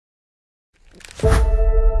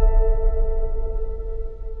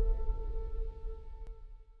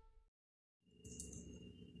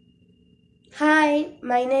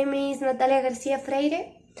My name is Natalia García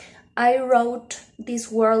Freire. I wrote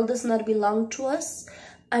This World Does Not Belong to Us,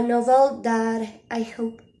 a novel that I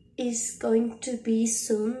hope is going to be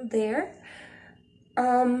soon there.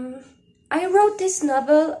 I wrote this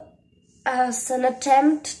novel as an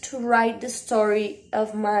attempt to write the story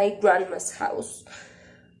of my grandma's house.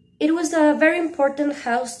 It was a very important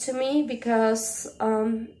house to me because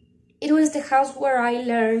it was the house where I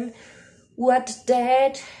learned what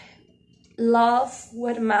death, love,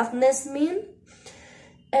 what madness mean.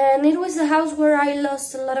 And it was a house where I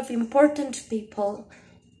lost a lot of important people.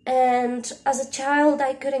 And as a child,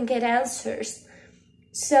 I couldn't get answers.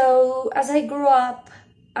 So as I grew up,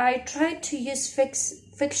 I tried to use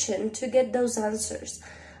fiction to get those answers.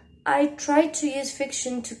 I tried to use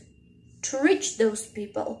fiction to reach those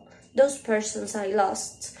people, those persons I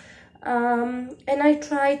lost. And I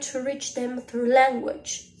tried to reach them through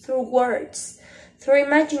language, through words, through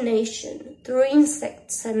imagination, through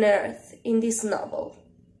insects and earth in this novel.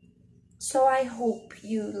 So I hope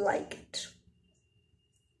you like it.